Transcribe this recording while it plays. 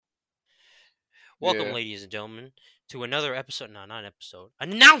Welcome, Yeah. ladies and gentlemen, to another episode. No, not an episode.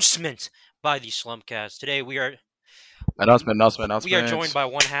 Announcement by the Slumpcast. Today we are joined Announcements. by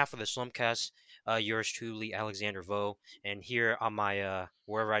one half of the Slumpcast. Yours truly, Alexander Vo, and here on my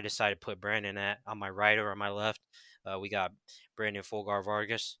wherever I decide to put Brandon at, on my right or on my left, we got Brandon Fulgar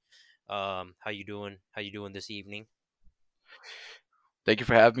Vargas. How you doing? How you doing this evening? Thank you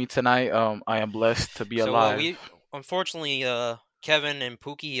for having me tonight. I am blessed to be So alive. we unfortunately Kevin and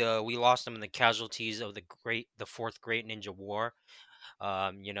Pookie we lost them in the casualties of the fourth Great Ninja War.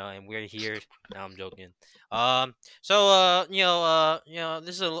 And we're here. No, I'm joking.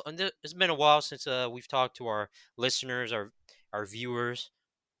 It's been a while since we've talked to our listeners, our viewers.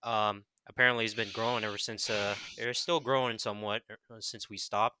 Apparently, it's been growing ever since. It's still growing somewhat since we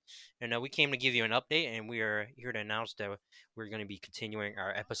stopped, and we came to give you an update, and we are here to announce that we're going to be continuing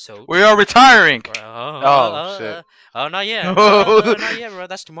our We episodes. are retiring. Uh, Oh shit. Not yet. Not yet, bro.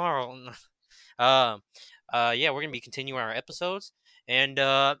 That's tomorrow. Um, yeah, we're gonna be continuing our episodes, and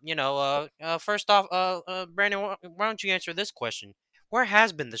first off, Brandon, why don't you answer this question? Where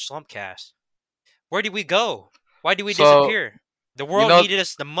has been the Slumpcast? Where did we go? Why did we so disappear? The you world know needed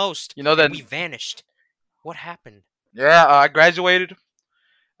us the most, you know and that we vanished. What happened? yeah, I graduated.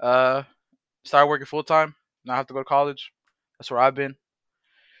 Uh, started working full time. Now I have to go to college. That's where I've been.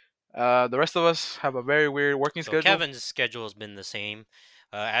 The rest of us have a very weird working So schedule. Kevin's schedule has been the same.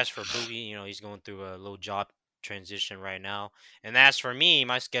 As for Boogie, he's going through a little job transition right now. And as for me,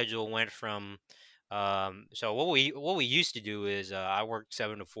 my schedule went from so what we used to do is I worked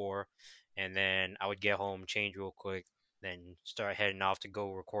 7 to 4, and then I would get home, change real quick, then start heading off to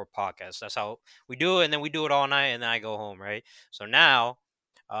go record podcasts. That's how we do it, and then we do it all night, and then I go home, right? So now,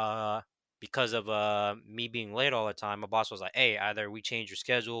 uh, because of me being late all the time, my boss was like, "Hey, either we change your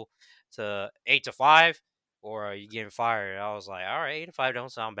schedule to 8 to 5, or are you getting fired?" I was like, all right, 8 to 5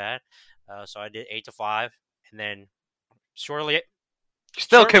 don't sound bad. So I did 8 to 5, and then shortly,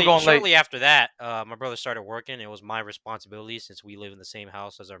 Still kept shortly, going late. shortly after that, my brother started working. It was my responsibility, since we live in the same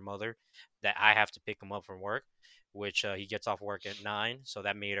house as our mother, that I have to pick him up from work, which he gets off work at 9. So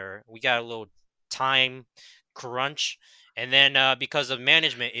that made we got a little time crunch. And then because of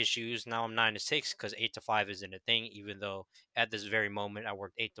management issues, now I'm 9 to 6 because 8 to 5 isn't a thing. Even though at this very moment I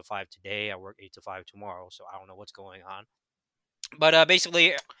worked 8 to 5 today, I work 8 to 5 tomorrow. So I don't know what's going on. But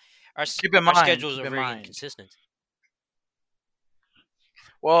basically, Keep in our mind. schedules Keep are in very mind. inconsistent.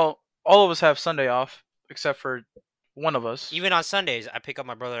 Well, all of us have Sunday off except for one of us. Even on Sundays, I pick up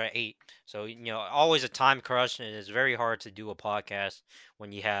my brother at 8. So always a time crush, and it's very hard to do a podcast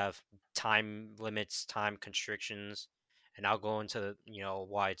when you have time limits, time constrictions, and I'll go into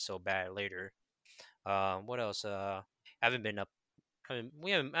why it's so bad later. What else? I haven't been up. I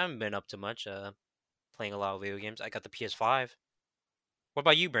haven't been up to much. Playing a lot of video games. I got the PS5. What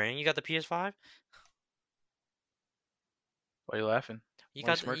about you, Brandon? You got the PS5? Why are you laughing? You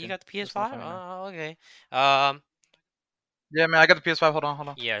Why are you got you smirking? got the That's not PS5? funny now. Oh, okay. Um, Yeah, man, I got the PS5. Hold on, hold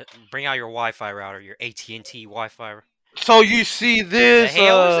on. yeah. Bring out your Wi-Fi router, your AT&T Wi-Fi. So you see The this?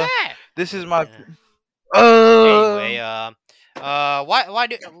 hell is that? This is my. Anyway, Uh,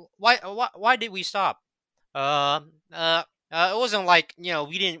 why did we stop? It wasn't like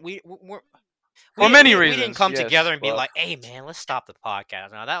we didn't for many we didn't reasons, come yes, together and be but like, hey man, let's stop the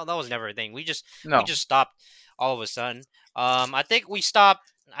podcast. No, that was never a thing. We no. just stopped all of a sudden. I think we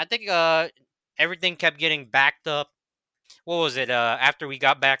stopped. I think everything kept getting backed up. What was it? After we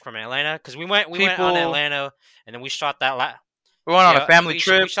got back from Atlanta, because we went on People, Atlanta, and then we shot that we went on a yeah, family we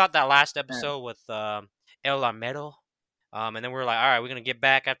trip, shot that last and episode with El Lamero. And then we were like, all right, we're gonna get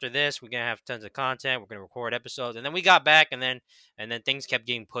back after this. We're gonna have tons of content. We're gonna record episodes, and then we got back, and then things kept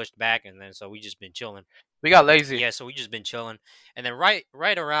getting pushed back, and then so we just been chilling. we got lazy. Yeah, so we just been chilling, and then right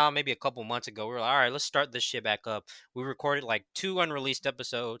around maybe a couple months ago, we were like, all right, let's start this shit back up. We recorded like 2 unreleased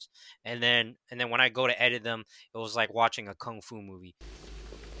episodes, and then when I go to edit them, it was like watching a kung fu movie.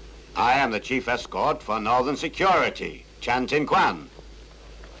 I am the chief escort for Northern Security, Chan Tin Kwan.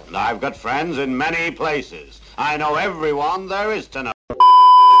 And I've got friends in many places. I know everyone there is to know.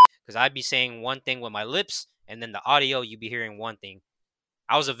 Because I'd be saying one thing with my lips, and then the audio, you'd be hearing one thing.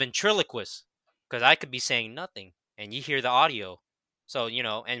 I was a ventriloquist because I could be saying nothing and you hear the audio. So,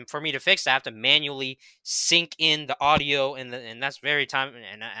 and for me to fix that, I have to manually sync in the audio, and that's very time.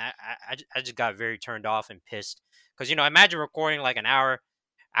 And I just got very turned off and pissed because, imagine recording like an hour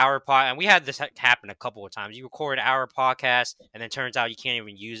pod, and we had this happen a couple of times. You record an hour podcast, and then turns out you can't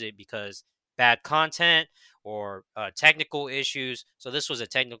even use it because bad content or technical issues. So this was a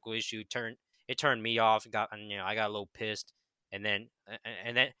technical issue. It turned me off. I got a little pissed. and then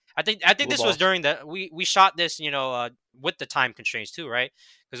I think Blue this was balls. during we shot this, with the time constraints too, right?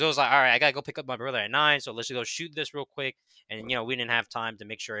 Because it was like, all right, I gotta go pick up my brother at 9, so let's just go shoot this real quick. And we didn't have time to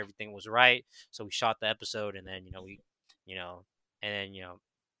make sure everything was right, so we shot the episode, and then you know, and then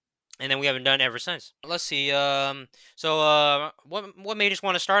and then we haven't done it ever since. Let's see. So what made us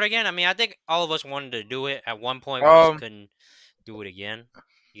want to start again? I mean, I think all of us wanted to do it at one point. We just Um, couldn't do it again.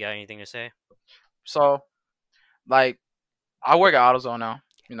 You got anything to say? so like I work at AutoZone now.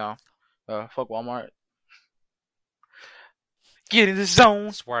 You know, fuck Walmart. Get in the zone,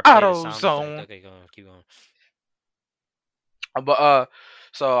 This is where I play the sound effect. AutoZone. Okay, go on, keep going. But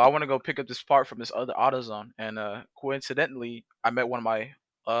so I want to go pick up this part from this other AutoZone, and coincidentally, I met one of my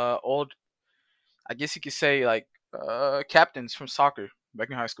old, I guess you could say like captains from soccer back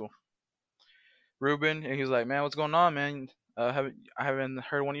in high school, Ruben, and he was like, "Man, what's going on, man? I haven't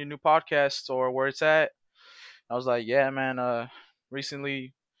heard one of your new podcasts or where it's at." I was like, "Yeah, man.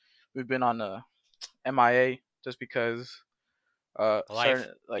 Recently we've been on MIA just because Life,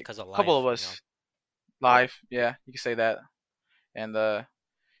 certain like because of a couple of life. us live, yeah, you can say that, and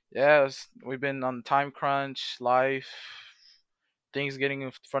yeah, we've been on time crunch, life, things getting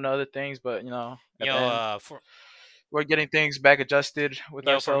in front of other things, but You at the know, end, for we're getting things back adjusted with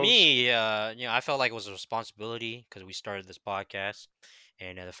for ourselves. me, I felt like it was a responsibility because we started this podcast,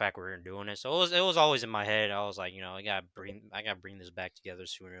 and the fact we were doing it. So it was always in my head. I was like, I gotta bring this back together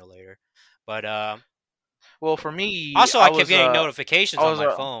sooner or later. But Well, for me, also, I kept getting notifications I on was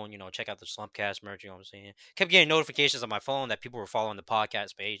my phone. Check out the Slumpcast merch. You know what I'm saying? Kept getting notifications on my phone that people were following the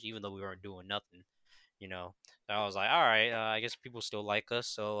podcast page, even though we weren't doing nothing. You know, so I was like, all right, I guess people still like us,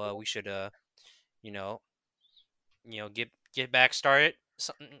 so we should, you know, get back started,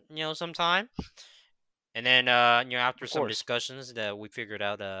 sometime. And then, after of some course, discussions, that we figured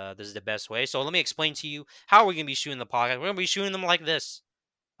out this is the best way. So let me explain to you how we're gonna be shooting the podcast. We're gonna be shooting them like this.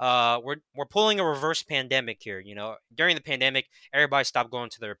 We're pulling a reverse pandemic here. During the pandemic, everybody stopped going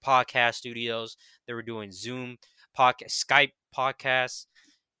to their podcast studios. They were doing Zoom podcast, Skype podcasts,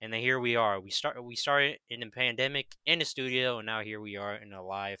 and then here we are. We started in the pandemic in the studio, and now here we are in a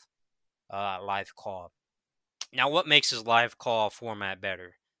live call. Now, what makes this live call format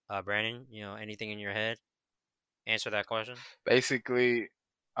better? Brandon, anything in your head? Answer that question. basically,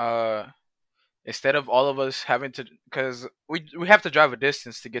 uh, instead of all of us having to, because we have to drive a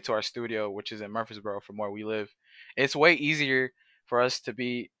distance to get to our studio, which is in Murfreesboro from where we live. It's way easier for us to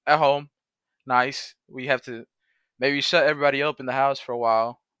be at home. Nice. We have to maybe shut everybody up in the house for a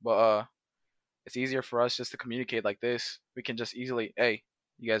while, but it's easier for us just to communicate like this. We can just easily, hey,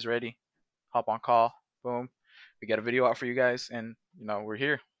 you guys ready? Hop on call. Boom. We got a video out for you guys, and we're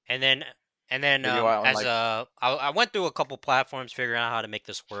here. And then and then Video out on as like I went through a couple platforms figuring out how to make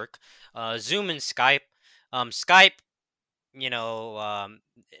this work. Zoom and Skype. Skype,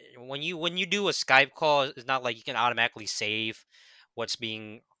 when you do a Skype call, it's not like you can automatically save what's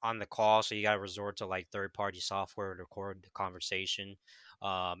being on the call, so you got to resort to like third party software to record the conversation.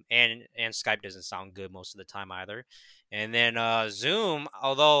 And Skype doesn't sound good most of the time either. And then Zoom,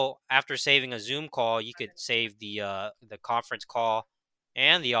 although after saving a Zoom call, you could save the conference call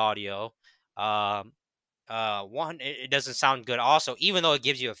and the audio. Um, One, it doesn't sound good. Also, even though it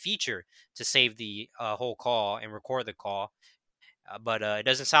gives you a feature to save the whole call and record the call, but it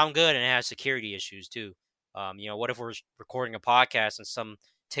doesn't sound good, and it has security issues too. What if we're recording a podcast and some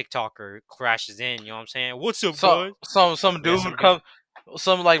TikToker crashes in? You know what I'm saying? What's up, so guys? some Yeah, dude come,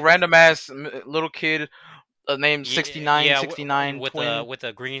 some like random ass little kid named yeah, 69 with twin.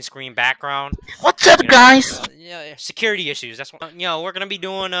 a green screen background. What's up, guys? Yeah, security issues. That's what we're gonna be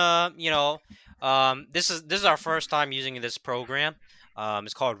doing. This is our first time using this program.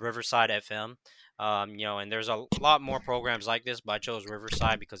 It's called Riverside FM. And there's a lot more programs like this, but I chose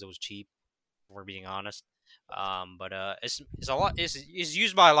Riverside because it was cheap. If we're being honest. But it's a lot. It's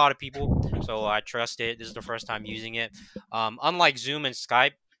used by a lot of people, so I trust it. This is the first time using it. Unlike Zoom and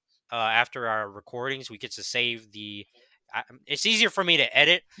Skype, after our recordings, we get to save the. It's easier for me to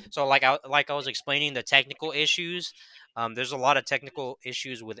edit. So like I was explaining the technical issues. There's a lot of technical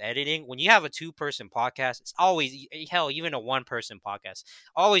issues with editing. When you have a two-person podcast, it's always hell, even a one-person podcast,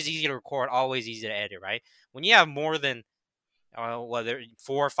 always easy to record, always easy to edit, right? When you have more than whether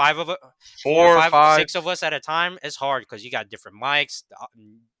four or Four or five, five. six of us at a time, it's hard because you got different mics.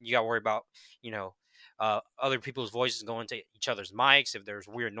 You got to worry about you know other people's voices going to each other's mics. If there's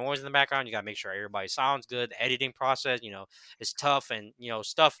weird noise in the background, you got to make sure everybody sounds good. The editing process, is tough, and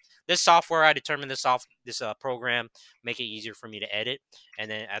stuff. This software, I determined this program make it easier for me to edit, and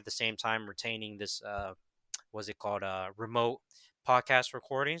then at the same time retaining this what's it called, remote podcast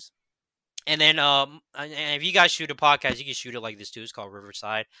recordings. And then and if you guys shoot a podcast, you can shoot it like this too. It's called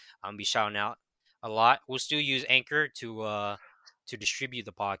Riverside. Be shouting out a lot. We'll still use Anchor to distribute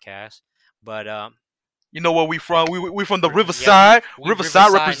the podcast, but You know where we from? We from the yeah, we Riverside. we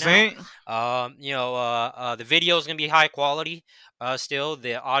Riverside Riverside now. represent. The video is gonna be high quality. Still,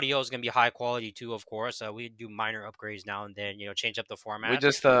 the audio is gonna be high quality too. Of course, we do minor upgrades now and then. Change up the format. We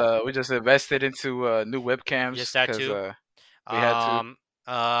just invested into new Just webcams that because too. we had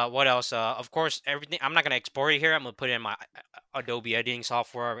to. What else? Of course, everything. I'm not gonna export it here. I'm gonna put it in my Adobe editing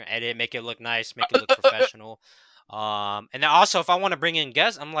software, edit, make it look nice, make it look professional. And then also, if I want to bring in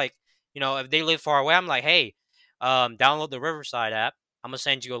guests, I'm like, if they live far away, I'm like, hey, download the Riverside app. I'm gonna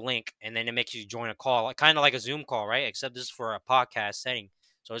send you a link, and then it makes you join a call, kind of like a Zoom call, right? Except this is for a podcast setting,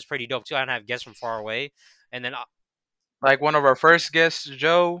 so it's pretty dope too. I don't have guests from far away, and then Like one of our first guests,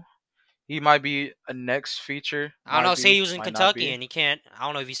 Joe. He might be a next feature. I don't know. Might Say be, he was in might not Kentucky be. and he can't. I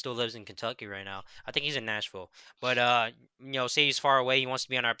don't know if he still lives in Kentucky right now. I think he's in Nashville. But say he's far away. He wants to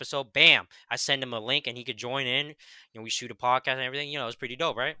be on our episode. Bam! I send him a link and he could join in. We shoot a podcast and everything. It's pretty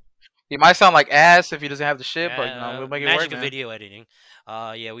dope, right? He might sound like ass if he doesn't have the shit, but Yeah. we'll make it work, Magic of man. video editing.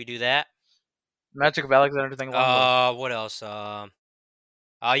 Yeah, we do that. Magic of Alexander, everything along the way. What else?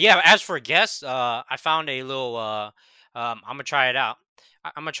 Yeah. As for guests, I found a little. I'm gonna try it out.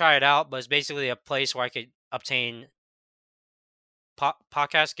 I'm gonna try it out, but it's basically a place where I could obtain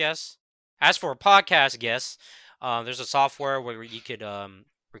podcast guests. As for podcast guests, there's a software where you could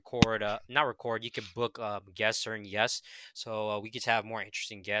record, not record, you could book guests, certain guests. So we could have more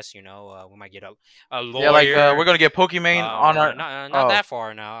interesting guests. We might get a Yeah, like lawyer. we're gonna get Pokimane on our. Not Oh, that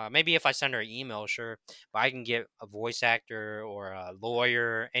far now. Maybe if I send her an email, sure. But I can get a voice actor or a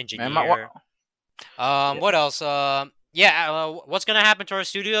lawyer, man, engineer. yeah. What else? What's gonna happen to our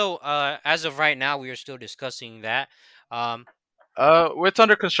studio? As of right now, we are still discussing that. Um, It's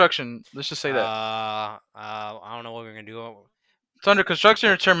under construction. Let's just say that I don't know what we're gonna do. it's under construction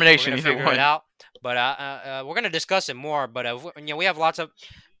or We're termination. gonna Either figure it one. out, but we're gonna discuss it more. But we have lots of.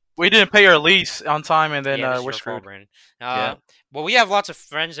 We didn't pay our lease on time, and then Yeah, this is we're your fault, screwed. Brandon. Yeah. But we have lots of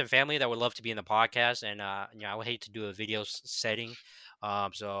friends and family that would love to be in the podcast, and I would hate to do a video setting.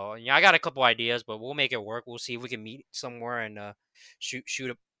 So I got a couple ideas, but we'll make it work. We'll see if we can meet somewhere and shoot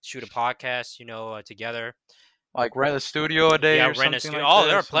a podcast, together. Like rent a studio a day Yeah, or rent a something studio. like Oh,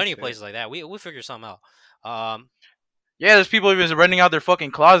 there that. are Some plenty of shit. places like that. We'll figure something out. Yeah, there's people even renting out their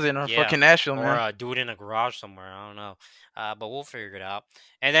fucking closet in Yeah, fucking Nashville, or man. do it in a garage somewhere. I don't know, but we'll figure it out.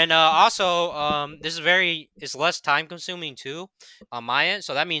 And then also, it's less time consuming too on my end.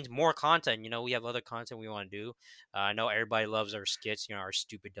 So that means more content. We have other content we want to do. I know everybody loves our skits. Our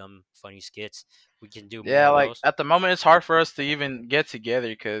stupid, dumb, funny skits. We can do more Yeah, of like those. at the moment, it's hard for us to even get together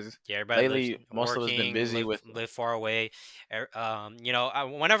because Yeah, everybody lives lately most of us been working, busy with. live far away.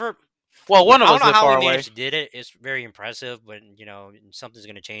 Whenever Well, one of I don't us know live how we far away. managed to did it. It's very impressive, but something's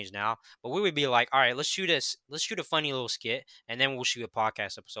gonna change now. But we would be like, all right, let's shoot a funny little skit, and then we'll shoot a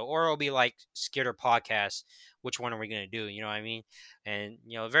podcast episode, or it'll be like skit or podcast. Which one are we gonna do? You know what I mean? And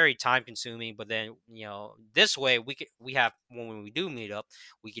very time consuming. But then this way we have when we do meet up,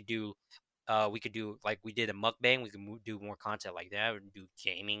 we could do. We could do like we did a mukbang. We could do more content like that. We could do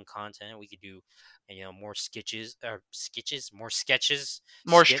gaming content. We could do, more more sketches, More skits,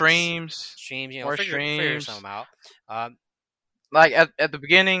 streams, streams. more Figure streams. something out. Um, Like at the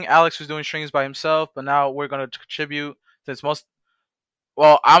beginning, Alex was doing streams by himself, but now we're gonna contribute since most.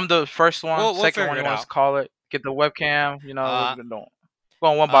 Well, I'm the first one, we'll second figure one you it want us out. to call it. Get the webcam, we're Uh, gonna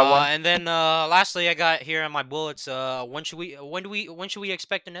going one by one. and then lastly, I got here on my bullets. When should we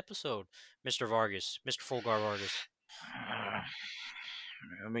expect an episode, Mr. Vargas, Mr. Fulgar Vargas?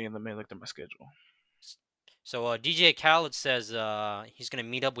 Let me look at my schedule. So DJ Khaled says he's gonna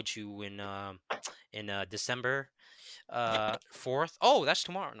meet up with you in December 4th. Oh, that's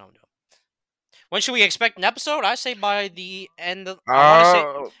tomorrow. No. When should we expect an episode? I say by the end of.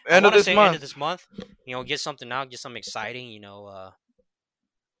 I End of want to this say end month. of this month. Get something out, get something exciting.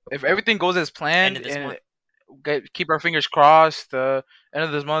 If everything goes as End planned of this and month. keep our fingers crossed, end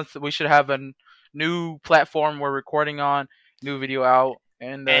of this month we should have a new platform we're recording on, new video out,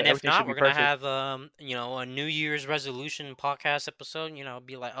 and And if everything should not, be we're gonna perfect. have a New Year's resolution podcast episode.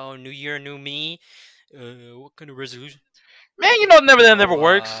 Be like, oh, New Year, new me. What kind of resolution? Man, that never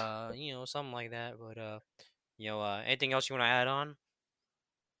works. Something like that. But anything else you want to add on?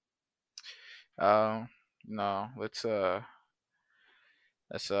 No, let's Oh,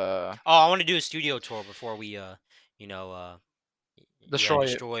 I want to do a studio tour before we destroy it.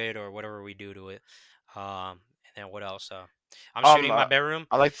 destroy it or whatever we do to it. And then what else? I'm shooting Um, in my uh, bedroom.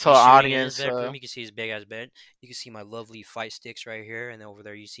 I like to tell the He's shooting in his audience. bedroom. You can see his big ass bed. You can see my lovely fight sticks right here, and then over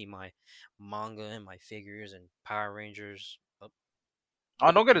there you see my manga and my figures and Power Rangers. Oh,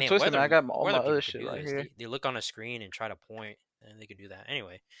 Oh, don't get it man, twisted, man. I got all my weather other people could shit do right this. here. They look on a screen and try to point, and they could do that.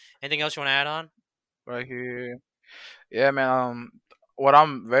 Anyway, anything else you want to add on? Right here. Yeah, man. What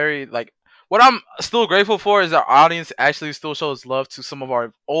I'm very like, what I'm still grateful for is our audience actually still shows love to some of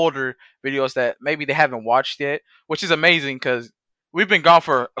our older videos that maybe they haven't watched yet, which is amazing because we've been gone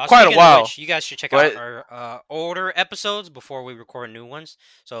for quite a Speaking of while. which, you guys should check out But our older episodes before we record new ones.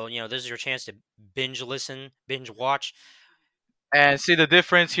 So this is your chance to binge listen, binge watch. and see the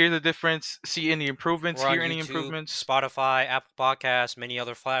difference, hear the difference, see any improvements, We're on hear any YouTube, improvements. Spotify, Apple Podcasts, many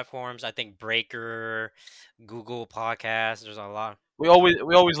other platforms. I think Breaker, Google Podcasts. There's a lot. We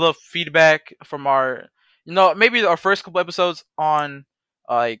always love feedback from our, maybe our first couple episodes on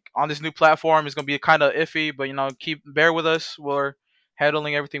on this new platform is gonna be kind of iffy, but keep bear with us. We're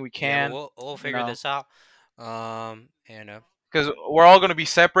handling everything we Yeah, but can, we'll you figure know, this out. And because we're all gonna be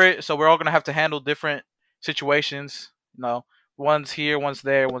separate, so we're all gonna have to handle different situations. One's here, one's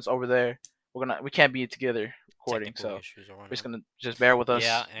there, one's over there. We can't be together recording, technical so issues or we're just whatnot. gonna just bear with Yeah,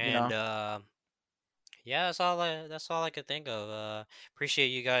 us. and yeah, that's all I could think of. Appreciate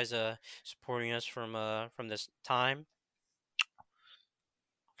you guys supporting us from this time.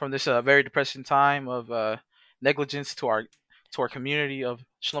 From this very depressing time of negligence to our community of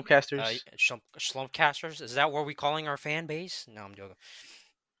Schlumpcasters. Schlumpcasters. Is that what we calling our fan base? No, I'm joking.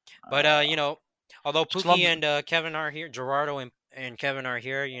 But Uh, although Pookie Schlump, and Kevin are here, Gerardo and Kevin are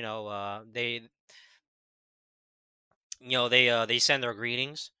here. They send their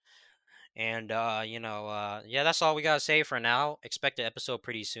greetings. And yeah, that's all we gotta say for now. Expect the episode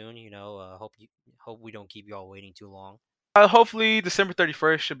pretty soon. Hope we don't keep y'all waiting too long. hopefully December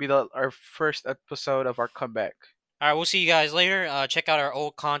 31st should be our first episode of our comeback. All right, we'll see you guys later. Check out our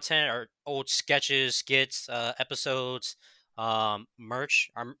old content, our old sketches, skits, episodes, merch.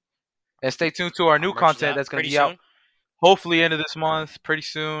 And stay tuned to our Our new merch is content out that's going to pretty be out soon. hopefully end of this month, pretty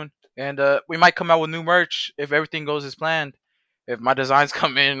soon. And we might come out with new merch if everything goes as planned. If my designs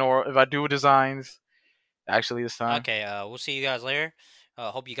come in or if I do designs actually this time. Okay, we'll see you guys later.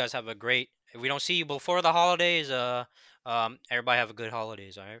 Hope you guys have a great. If we don't see you before the holidays, everybody have a good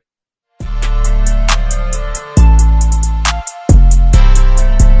holidays. All right.